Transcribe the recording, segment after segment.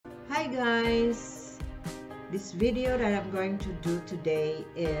Hi guys! This video that I'm going to do today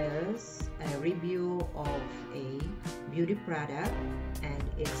is a review of a beauty product, and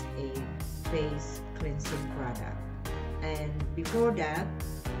it's a face cleansing product. And before that,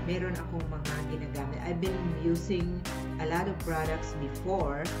 meron akong mga ginagamit. I've been using a lot of products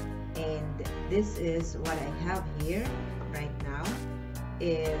before, and this is what I have here right now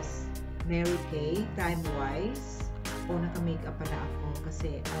is Mary Kay Time Wise. O naka-makeup pala ako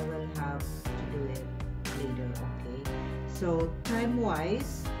kasi I will have to do it later, okay? So,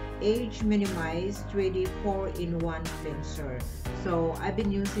 time-wise, age minimized 3D 4-in-1 cleanser. So, I've been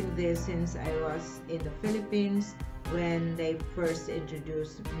using this since I was in the Philippines when they first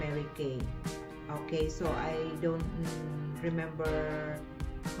introduced Mary Kay. Okay, so I don't remember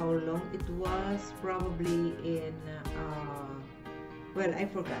how long it was. Probably in, well, I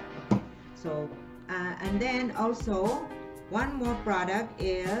forgot. Okay, so, and then also one more product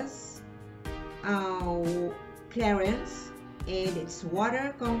is Clarence, and it's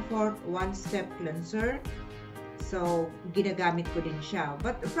water comfort one-step cleanser. So ginagamit ko din siya,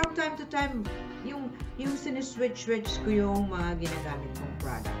 but from time to time yung siniswitch ko yung mga ginagamit kong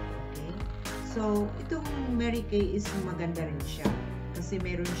product. Okay, so itong Mary Kay is maganda rin siya kasi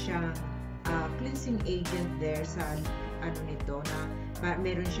meron siyang cleansing agent there sa ano nito na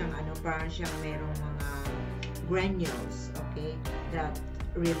meron siyang parang siyang merong mga granules, okay, that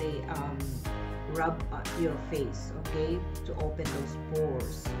really rub your face, okay, to open those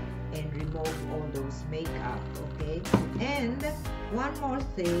pores and remove all those makeup, okay. And one more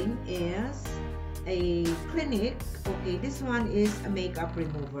thing is a Clinique, okay, this one is a makeup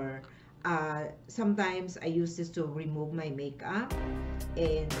remover. Sometimes I use this to remove my makeup,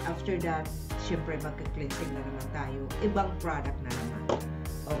 and after that, syempre magka-cleansing na naman tayo. Ibang product na naman.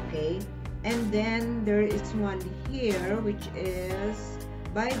 Okay? And then, there is one here, which is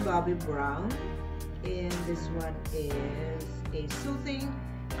by Bobbi Brown. And this one is a soothing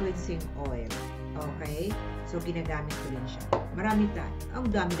cleansing oil. Okay? So, ginagamit ko din siya. Marami tayo.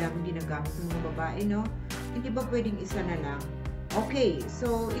 Ang dami-dami ginagamit ng mga babae, no? Hindi ba pwedeng isa na lang? Okay,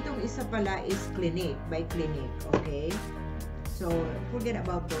 so itong isa pala is Clinique, by Clinique, okay? So forget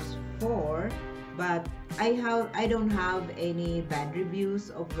about those four, but I don't have any bad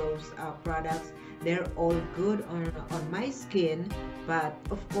reviews of those products. They're all good on my skin, but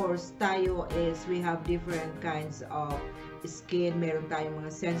of course we have different kinds of skin. Meron tayong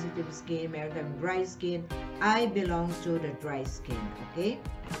mga sensitive skin, meron tayong dry skin. I belong to the dry skin, okay?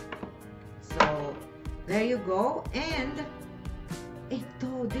 So there you go. And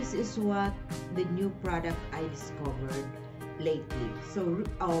this is what the new product I discovered lately. So,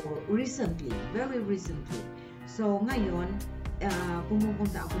 recently, very recently. So, ngayon,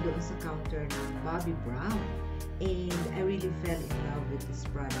 pumupunta ako doon sa counter ng Bobbi Brown. And I really fell in love with this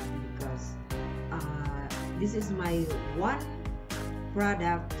product because this is my one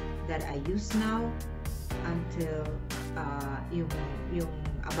product that I use now until yung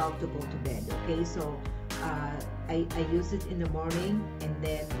about to go to bed. Okay, so I use it in the morning, and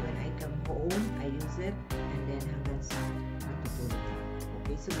then when I come home, I use it, and then hanggang sa matutulog ako.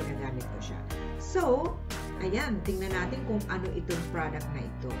 Okay, so ginagamit ko siya. So, ayan, tingnan natin kung ano itong product na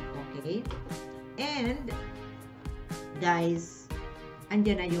ito. Okay? And, guys,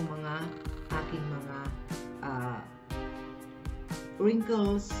 andyan na yung mga aking mga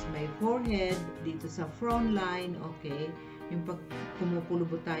wrinkles, my forehead, dito sa front line, okay? Yung pag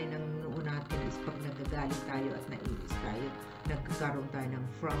kumukulubot tayo ng noo natin is pag nagagalit tayo at nainis tayo, nagkakaroon tayo ng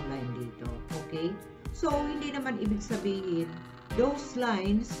frown line dito. Okay? So, hindi naman ibig sabihin, those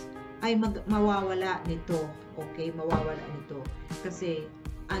lines ay mawawala nito. Okay? Mawawala nito. Kasi,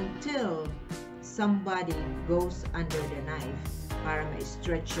 until somebody goes under the knife para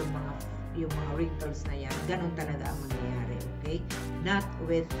ma-stretch yung mga wrinkles na yan, ganun talaga ang mangyayari. Okay? Not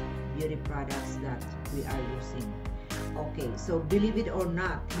with beauty products that we are using. Okay, so believe it or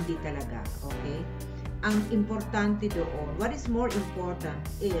not, hindi talaga, okay? Ang importante doon, what is more important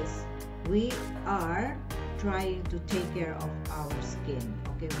is we are trying to take care of our skin,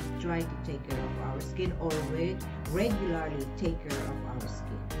 okay? We try to take care of our skin, or we regularly take care of our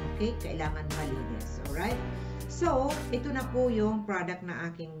skin, okay? Kailangan malinis, alright? So, ito na po yung product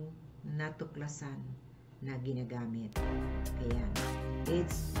na aking natuklasan na ginagamit. Ayan.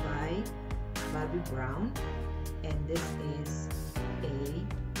 It's by Bobbi Brown. And this is a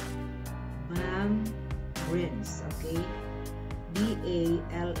Balm Rinse, okay?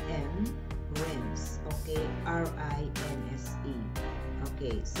 B-A-L-M Rinse, okay? R-I-N-S-E.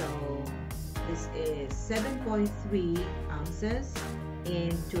 Okay, so this is 7.3 ounces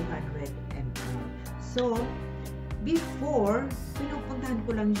and 200 ml. So, before, pinupuntahan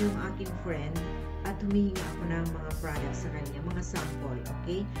ko lang yung aking friend at humihingi ako ng mga products sa kanya, mga sample,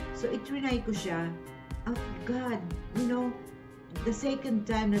 okay? So, itrinay ko siya. Oh, God, you know, the second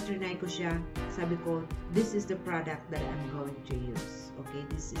time na trinay ko siya, sabi ko, this is the product that I'm going to use, okay?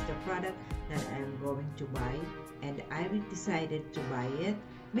 This is the product that I'm going to buy, and I decided to buy it.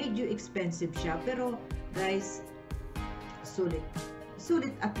 Medyo expensive siya, pero guys, sulit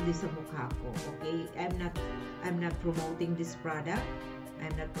at least sa mukha ko, okay? I'm not promoting this product.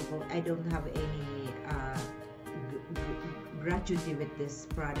 I don't have any gratuity with this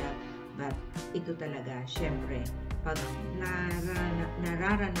product, but ito talaga, syempre, pag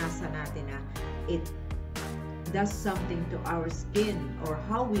nararanasan natin na it does something to our skin or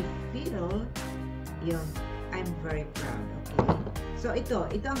how we feel, yun, I'm very proud, okay? So ito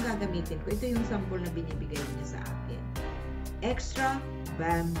ang gagamitin ko. Ito yung sample na binibigay niya sa akin. Extra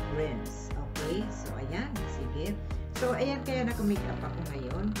Balm Rinse, okay? So ayan, sige. So ayan, kaya naka-makeup ako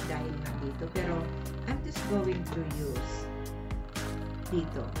ngayon dahil nga dito, pero I'm just going to use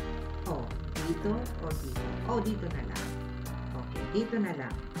dito. Oh, dito or dito? Oh, dito na lang. Okay, dito na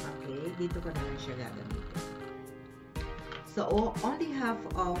lang. Okay, dito ko na lang siya gagamitin. So, only half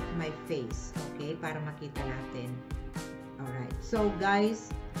of my face, okay, para makita natin. Alright. So, guys,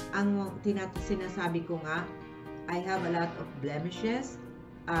 ang sinasabi ko nga, I have a lot of blemishes,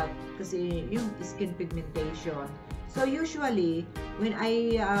 kasi yung skin pigmentation. So, usually, when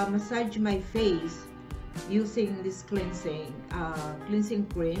I massage my face using this cleansing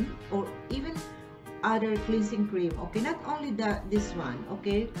cream, or even other cleansing cream, okay, not only this one,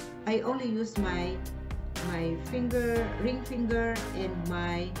 okay, I only use my ring finger and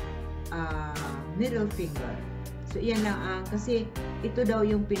my middle finger. So, yan lang kasi ito daw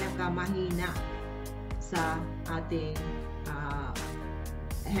yung pinakamahina sa ating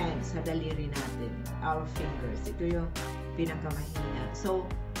hands, sa daliri natin, our fingers. Ito yung pinakamahina. So,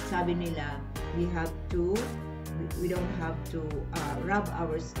 sabi nila, we don't have to rub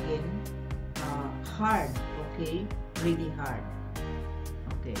our skin hard, okay? Really hard.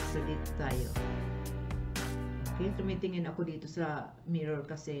 Okay, so dito tayo. Okay, tumitingin ako dito sa mirror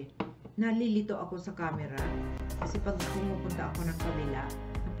kasi nalilito ako sa camera. Kasi pag pumupunta ako ng kabila,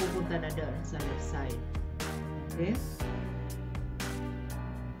 napupunta na doon sa left side. Okay?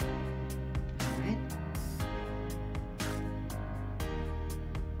 Alright.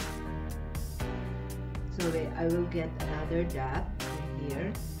 So, I will get another dab here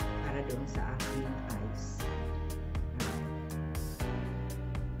para doon sa aking eyes.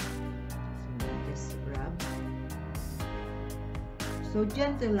 So,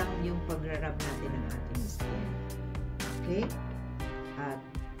 gentle lang yung pag-rub natin ng ating skin. Okay? At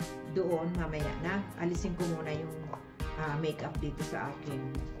doon, mamaya na, alisin ko muna yung makeup dito sa aking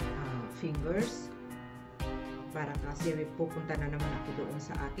fingers. Para kasi pupunta na naman ako doon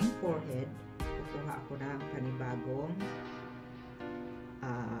sa aking forehead. Kukuha ako ng panibagong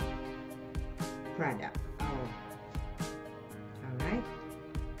product. Oh. Alright?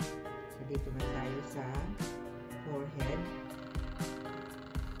 So, dito na tayo sa forehead.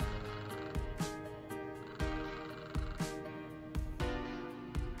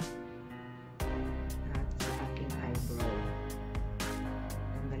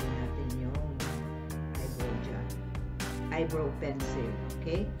 Eyebrow pencil,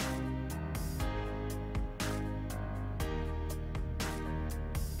 okay?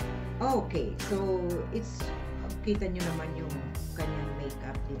 Okay, so kita nyo naman yung kanyang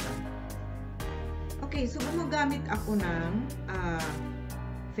makeup, diba? Okay, so gumagamit ako ng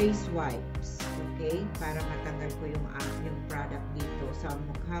face wipes, okay? Para matanggal ko yung product dito sa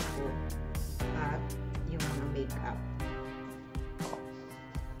mukha ko at yung mga makeup.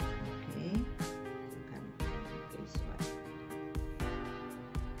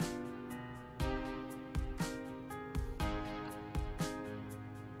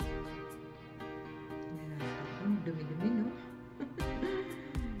 Dumi-dumi, no?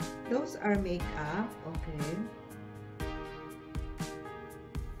 Those are makeup, okay.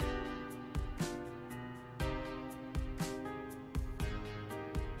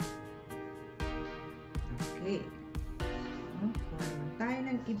 Okay. So, kuha naman tayo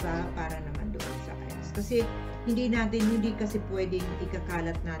ng iba para naman doon sa eyes. Kasi hindi kasi pwedeng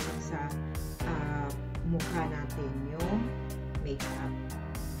ikakalat natin sa mukha natin yung makeup.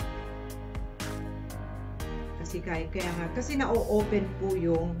 Kasi na-open po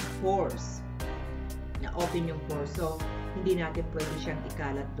yung pores. Na-open yung pores. So, hindi natin pwede siyang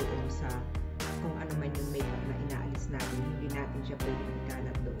ikalat doon sa kung ano man yung makeup na inaalis natin. Hindi natin siya pwede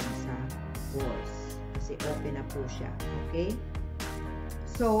ikalat doon sa pores. Kasi open na po siya. Okay?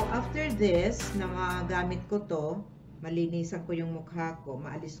 So, after this, na magamit ko to, malinisan ko yung mukha ko,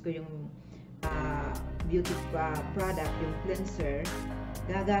 maalis ko yung beauty product, yung cleanser,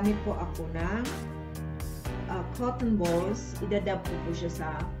 gagamit po ako ng cotton balls. Idadab ko po siya sa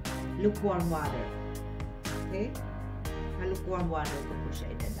lukewarm water. Okay? Sa lukewarm water ko po siya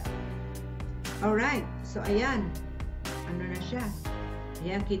idadab. Alright. So, ayan. Ano na siya?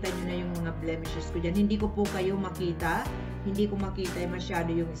 Ayan, kita nyo na yung mga blemishes ko dyan. Hindi ko po kayo makita. Hindi ko makita masyado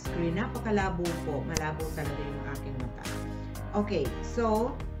yung screen. Napakalabo po. Malabo talaga yung aking mata. Okay.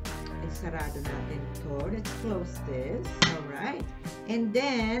 So, sarado natin to. Let's close this. Alright. And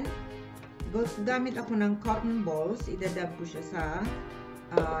then, gamit ako ng cotton balls. Idadab ko siya sa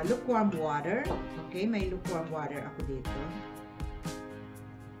lukewarm water. Okay, may lukewarm water ako dito.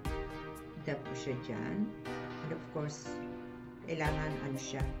 Idadab ko siya dyan. And of course, kailangan ano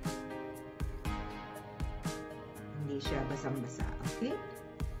siya. Hindi siya basang-basa. Okay?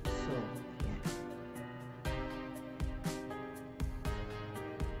 So, ayan.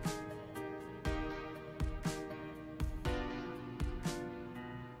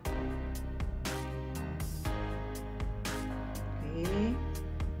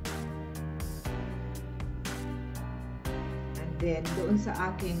 Then, doon sa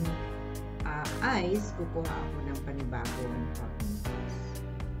aking eyes, kukuha ako ng panibagong cotton balls.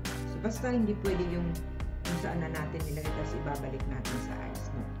 So, basta hindi pwede yung kung saan na natin nilagay, tapos ibabalik natin sa eyes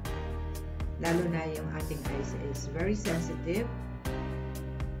mo. Lalo na yung ating eyes is very sensitive.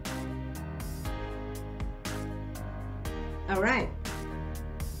 Alright.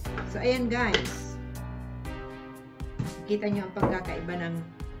 So, ayan guys. Kita nyo ang pagkakaiba ng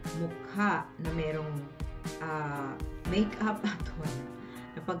mukha na merong makeup at wala.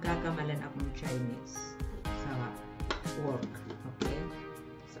 Napagkakamalan akong Chinese sa work. Okay?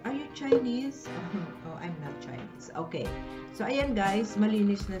 So, are you Chinese? Oh, I'm not Chinese. Okay. So, ayan guys.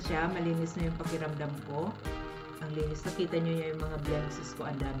 Malinis na siya. Malinis na yung pakiramdam ko. Ang linis. Nakita nyo yung mga blemishes ko.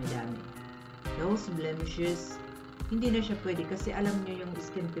 Ang dami-dami. Those blemishes, hindi na siya pwede kasi alam nyo yung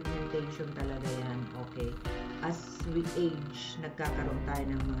skin pigmentation talaga yan. Okay? As we age, nagkakaroon tayo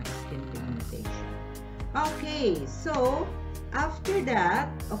ng mga skin pigmentation. Okay, so, after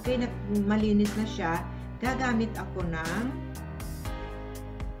that, okay, malinis na siya, gagamit ako ng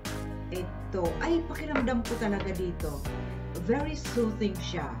ito. Ay, pakiramdam ko talaga dito. Very soothing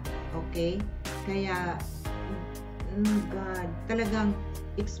siya, okay? Kaya, God, talagang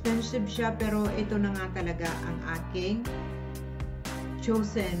expensive siya, pero ito na nga talaga ang aking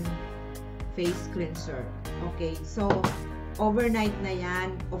chosen face cleanser. Okay, so, overnight na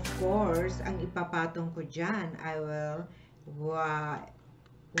yan, of course, ang ipapatong ko dyan, I will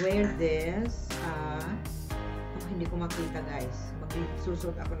wear this. Hindi ko makita guys.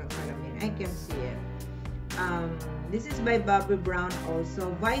 Magsusot ako ng salamin. I can see it. This is by Bobbi Brown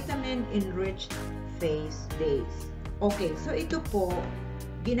also. Vitamin Enriched Face Base. Okay, so ito po,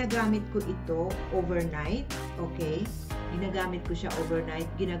 ginagamit ko ito overnight. Okay, ginagamit ko siya overnight.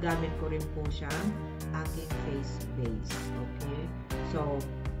 Ginagamit ko rin po siya aking face base. Okay? So,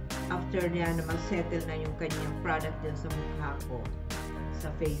 after niya na mag-settle na yung kanyang product dyan sa mukha ko,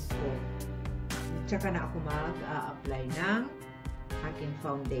 sa face ko, tsaka na ako mag-apply ng aking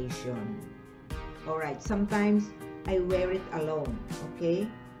foundation. Alright. Sometimes, I wear it alone. Okay?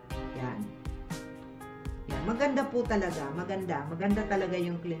 Yan. Yan. Maganda po talaga. Maganda. Maganda talaga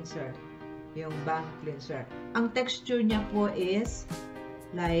yung cleanser. Yung Balm cleanser. Ang texture niya po is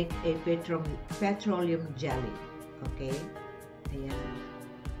like a petroleum jelly. Okay? Ayan.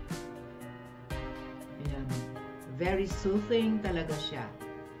 Ayan. Very soothing talaga siya.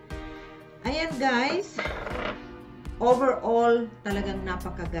 Ayan guys. Overall, talagang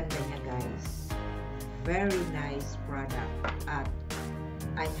napakaganda niya guys. Very nice product. At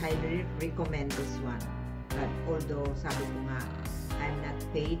I highly recommend this one. But although, sabi ko nga, I'm not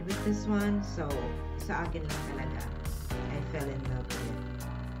paid with this one. So, sa akin lang talaga. I fell in love with it.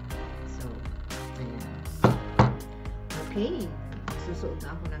 So, ayan. Okay. Susuot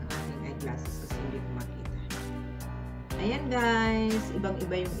na ako ng aking eyeglasses kasi hindi ko makita. Ayan guys.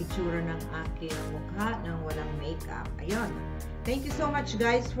 Ibang-iba yung itsura ng aking mukha nang walang makeup. Ayun. Thank you so much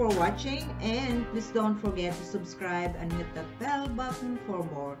guys for watching. And please don't forget to subscribe and hit that bell button for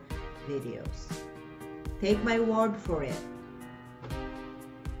more videos. Take my word for it.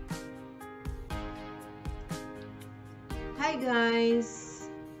 Hi guys.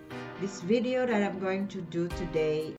 This video that I'm going to do today